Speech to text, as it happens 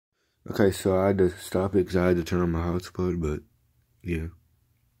Okay, so I had to stop it because I had to turn on my hotspot, but yeah.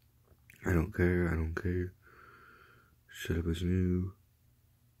 I don't care, I don't care. Shut up is new.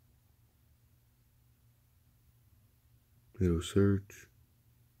 It'll search.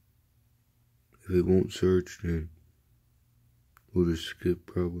 If it won't search, then we'll just skip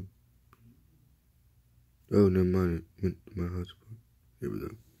probably. Oh, never mind, it went to my hotspot. Here we go.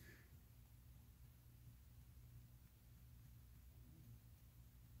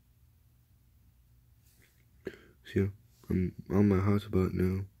 So yeah, I'm on my hotspot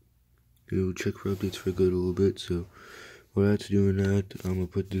now. It'll check for updates for a good little bit, so while that's doing that, I'm gonna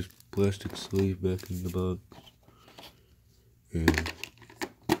put this plastic sleeve back in the box. And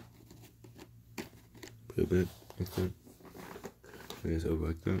put it back like that. And it's over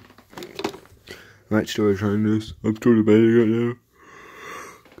like that. I might still return this. I'm still debating right now.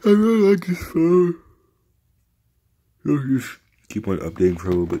 I really like this phone. I'll just keep on updating for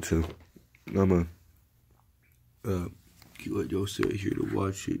a little bit, so I'm gonna let y'all sit here to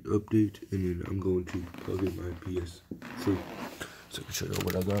watch it update, and then I'm going to plug in my PS3 so I can show y'all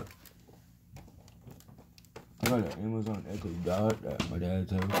what I got. I got an Amazon Echo Dot at my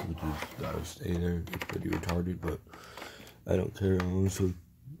dad's house, which is gotta stay there. It's pretty retarded, but I don't care. I'll also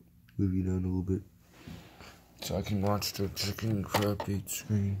move you down a little bit so I can watch the chicken for update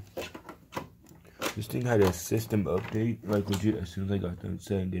screen. This thing had a system update, like legit. As soon as I got done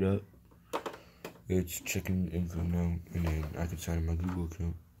setting it up, it's checking info now, and then I can sign in my Google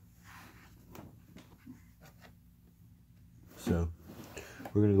account. So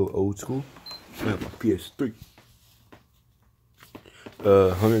we're gonna go old school. I have my PS3.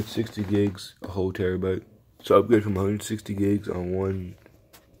 160 gigs, a whole terabyte. So upgrade from 160 gigs on one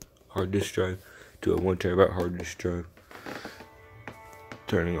hard disk drive to a 1 terabyte hard disk drive.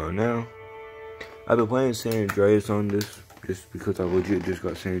 Turning on now. I've been playing San Andreas on this just because I legit just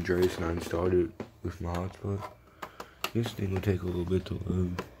got San Andreas and I installed it with my hotspot. This thing will take a little bit to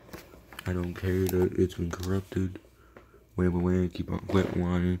load. I don't care that it's been corrupted. Wham, keep on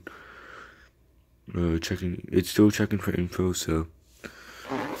whining. Checking, it's still checking for info, so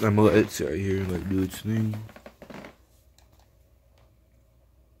I'm gonna let it sit right here and like do its thing.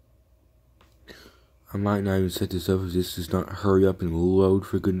 I might not even set this up if this does not hurry up and load,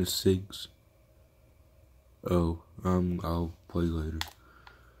 for goodness sakes. Oh, I'll play later.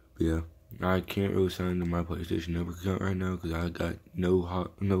 But yeah, I can't really sign into my PlayStation Network account right now because I got no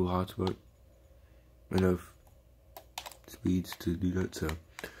hotspot, enough speeds to do that. So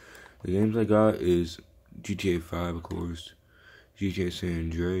the games I got is GTA 5, of course, GTA San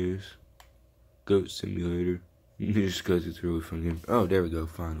Andreas, Goat Simulator, just because it's a really fun game. Oh, there we go,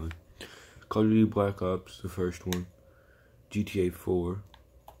 finally. Call of Duty Black Ops, the first one, GTA 4,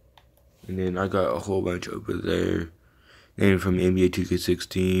 and then I got a whole bunch over there. Then from NBA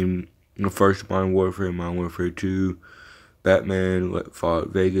 2K16, the first Modern Warfare, Modern Warfare 2, Batman, Fallout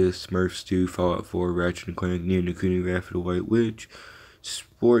Vegas, Smurfs 2, Fallout 4, Ratchet & Clank, Neo no Kuni, Wrath of the White Witch,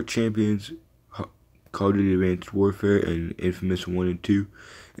 Sport Champions, Call of Duty Advanced Warfare, and Infamous 1 and 2.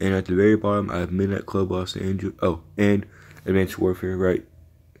 And at the very bottom, I have Midnight Club Los Angeles. Oh, and Advanced Warfare, right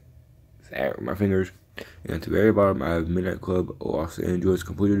there with my fingers. And at the very bottom, I have Midnight Club Los Angeles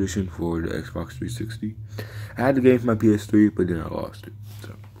Complete Edition for the Xbox 360. I had the game for my PS3, but then I lost it.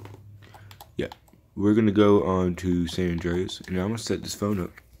 So, yeah. We're going to go on to San Andreas, and I'm going to set this phone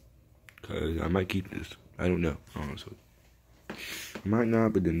up. Because I might keep this. I don't know, honestly. I might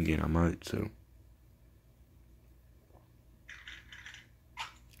not, but then again, I might, so.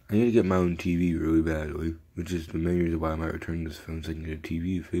 I need to get my own TV really badly, which is the main reason why I might return this phone so I can get a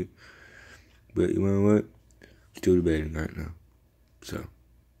TV fit. But you know what? Still debating right now. So,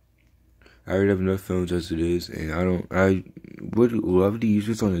 I already have enough phones as it is, and I would love to use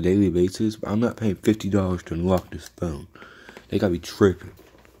this on a daily basis, but I'm not paying $50 to unlock this phone. They gotta be tripping.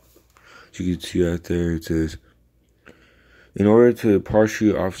 So you can see out there, it says, in order to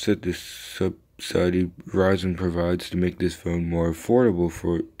partially offset the subsidy Verizon provides to make this phone more affordable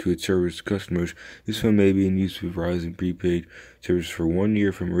to its service customers, this phone may be in use with Verizon prepaid service for 1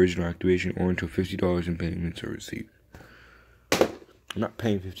 year from original activation or until $50 in payments are received. I'm not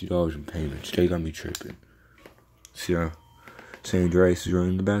paying $50 in payments. They got me tripping. See how San Andreas is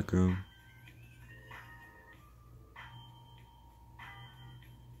running in the background.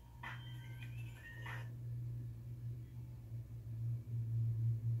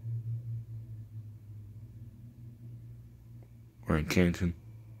 We're in Canton.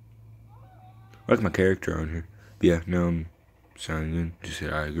 I like my character on here. But yeah, now I'm signing in. Just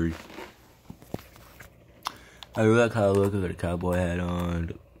said I agree. I really like how I look. I got a cowboy hat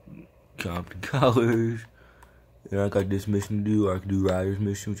on, Compton colors, Then I got this mission to do. I can do Ryder's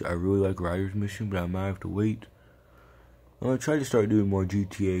mission, which I really like Ryder's mission, but I might have to wait. I'm gonna try to start doing more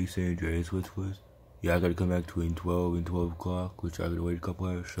GTA San Andreas with. Yeah, I gotta come back between 12 and 12 o'clock, which I gotta wait a couple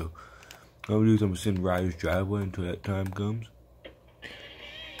hours, so I'm gonna do is I'm gonna send Ryder's driveway until that time comes.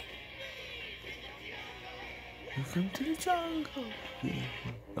 Welcome to the jungle. Yeah.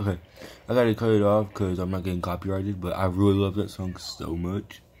 Okay, I gotta cut it off because I'm not getting copyrighted, but I really love that song so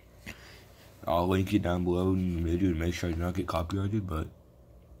much. I'll link it down below in the video to make sure I do not get copyrighted, but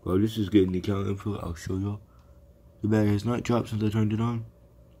well, this is getting the account info. I'll show y'all. The battery has not dropped since I turned it on.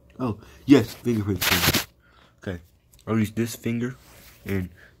 Oh, yes, fingerprint scanner. Okay, I'll use this finger and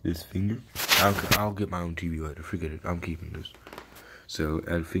this finger. I'll get my own TV later. Forget it. I'm keeping this. So,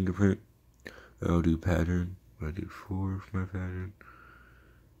 add fingerprint. I'll do pattern. I did 4 for my pattern.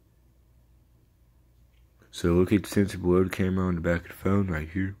 So, locate the sensor below the camera on the back of the phone right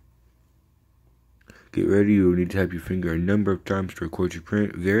here. Get ready. You'll need to tap your finger a number of times to record your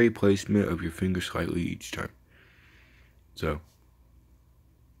print. Vary placement of your finger slightly each time. So,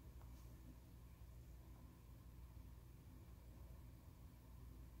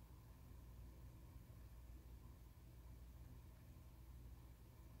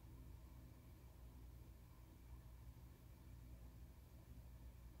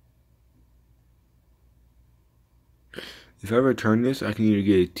 if I return this, I can either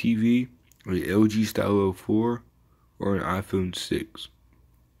get a TV, or an LG Style 04, or an iPhone 6.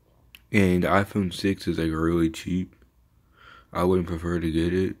 And the iPhone 6 is like really cheap. I wouldn't prefer to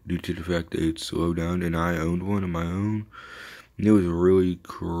get it due to the fact that it's slowed down, and I owned one of my own. And it was really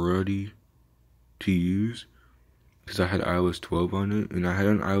cruddy to use because I had iOS 12 on it, and I had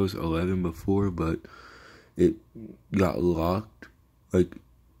an iOS 11 before, but it got locked to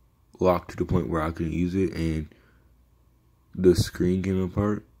the point where I couldn't use it, and the screen came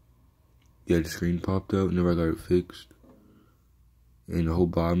apart. Yeah, the screen popped out whenever I got it fixed, and the whole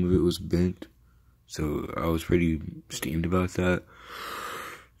bottom of it was bent. So I was pretty steamed about that.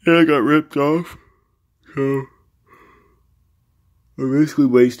 And I got ripped off. So I basically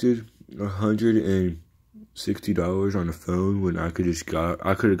wasted $160 on a phone when I could have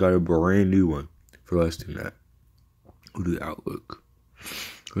got a brand new one for less than that. We'll do Outlook.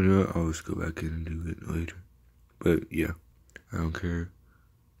 But I'll just go back in and do it later. But yeah, I don't care.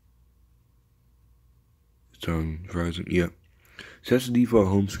 It's on Verizon. Yeah. So that's the default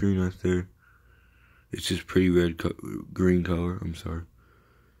home screen right there. It's just pretty green color. I'm sorry.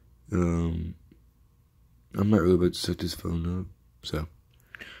 I'm not really about to set this phone up. So,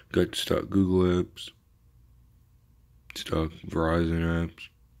 got stock Google apps, stock Verizon apps,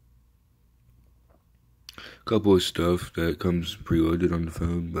 a couple of stuff that comes preloaded on the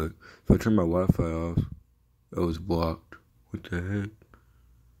phone. But if I turn my Wi-Fi off, oh, it's blocked. What the heck?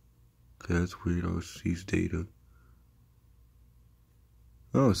 Okay, that's weird. I'll just use data.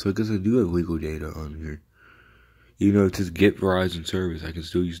 Oh, so I guess I do have legal data on here. Even though it says get Verizon service, I can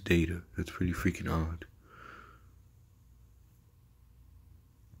still use data. That's pretty freaking odd.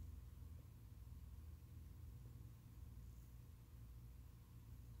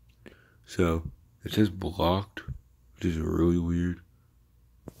 So, it says blocked, which is really weird.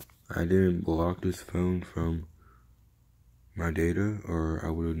 I didn't block this phone from my data, or I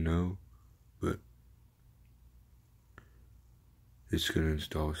would know, but it's gonna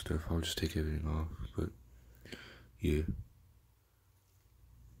install stuff. I'll just take everything off, but yeah.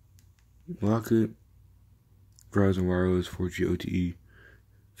 Lock it. Verizon Wireless 4G LTE.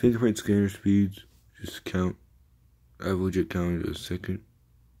 Fingerprint scanner speeds. Just count. I've legit counted a second.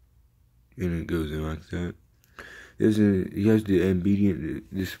 And it goes in like that. He has the ambient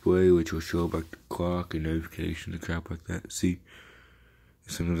display, which will show up like the clock and notifications and crap like that. See?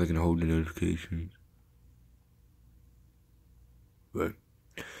 Sometimes I can hold the notifications. But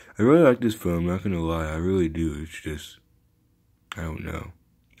I really like this phone, I'm not gonna lie, I really do. It's just, I don't know.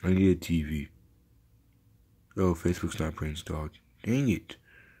 I need a TV. Oh, Facebook's not pre-installed. Dang it.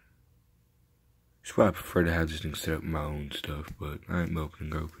 That's why I prefer to have this thing set up my own stuff, but I ain't moping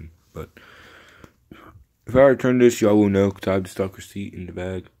and groping. But if I return this, y'all will know because I have the stock receipt in the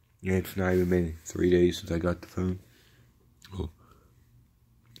bag. And it's not even been 3 days since I got the phone. Well,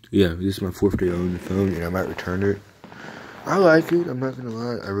 yeah, this is my 4th day owning the phone, and I might return it. I like it, I'm not gonna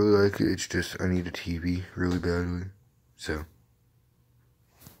lie, I really like it. It's just, I need a TV really badly. So,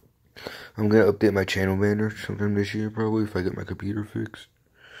 I'm gonna update my channel banner sometime this year, probably, if I get my computer fixed.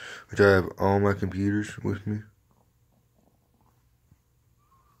 Which I have all my computers with me.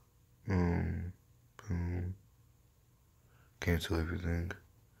 Cancel everything.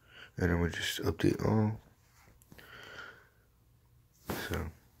 And I'm gonna just update all.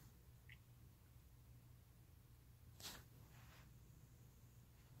 So.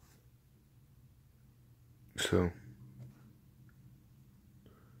 So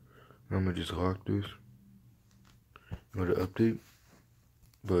I'm gonna just lock this. Go to update.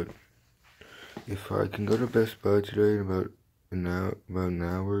 But if I can go to Best Buy today in about an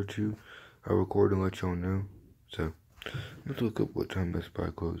hour or two, I'll record and let y'all know. So let's look up what time Best Buy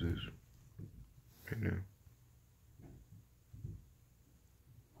closes right now.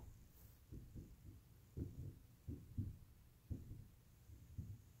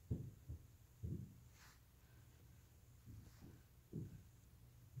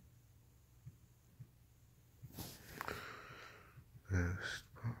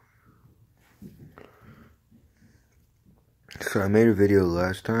 So I made a video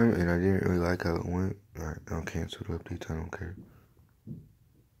last time and I didn't really like how it went. Alright, I'll cancel the updates, I don't care.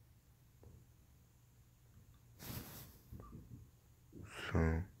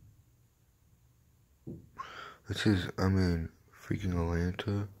 So it says I'm in freaking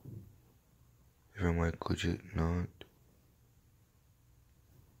Atlanta. If I'm like legit not.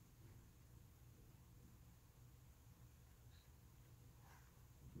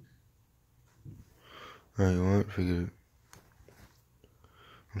 Alright, you know what? Forget it.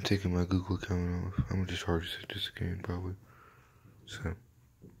 I'm taking my Google account off. I'm gonna just hard reset this again, probably. So,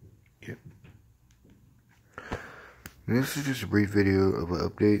 yeah. And this is just a brief video of an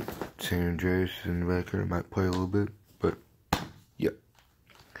update. San Andreas is in the background. It might play a little bit, but yeah.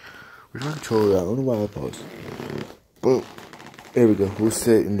 Where's my controller at? I don't know why I paused. But there we go. We'll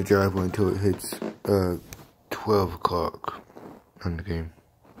sit in the driveway until it hits 12 o'clock on the game.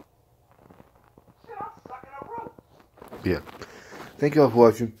 Yeah. Thank you all for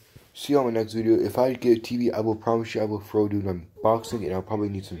watching. See you on my next video. If I get a TV, I will promise you I will throw do an unboxing, and I'll probably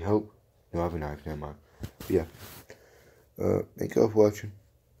need some help. No, I have a knife, never mind. But yeah. Thank you all for watching.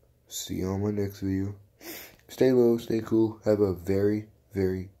 See you on my next video. Stay low, stay cool. Have a very,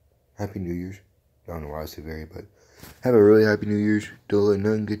 very happy New Year's. I don't know why I say very, but have a really happy New Year's. Don't let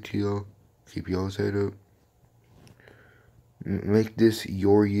nothing get to y'all. Keep y'all's head up. Make this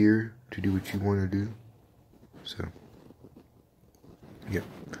your year to do what you want to do. So, yeah.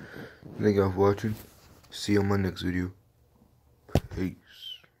 Thank y'all for watching. See you on my next video. Peace.